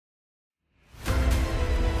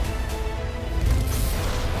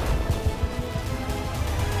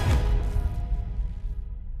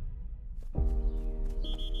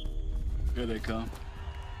Here they come.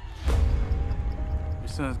 Your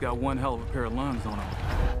son's got one hell of a pair of lungs on him.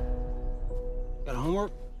 Got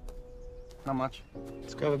homework? Not much.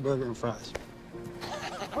 Let's grab a burger and fries.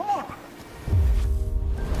 Come on!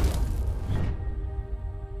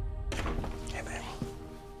 Hey,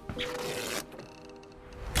 baby.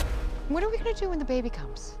 What are we gonna do when the baby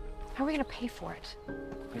comes? How are we gonna pay for it?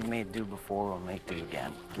 We made do before, we'll make do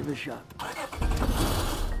again. Give it a shot.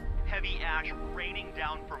 Heavy ash raining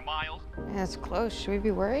down for miles. Yeah, it's close. Should we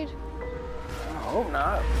be worried? I hope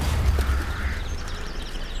not.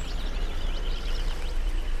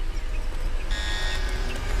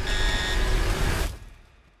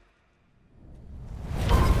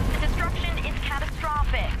 The destruction is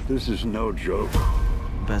catastrophic. This is no joke.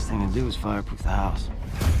 The best thing to do is fireproof the house.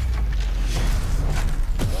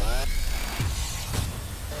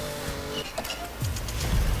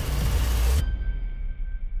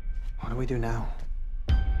 What do we do now?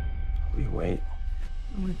 We wait.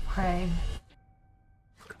 We pray.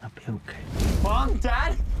 It's gonna be okay. Mom,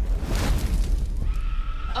 Dad?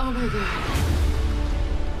 Oh my God.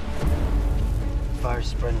 Fire's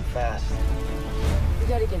spreading fast. We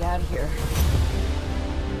gotta get out of here.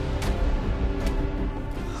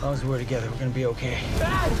 As long as we're together, we're gonna be okay.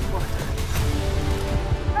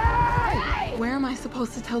 Where am I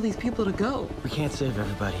supposed to tell these people to go? We can't save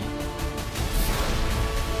everybody.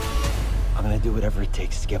 I'm gonna do whatever it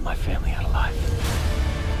takes to get my family out alive.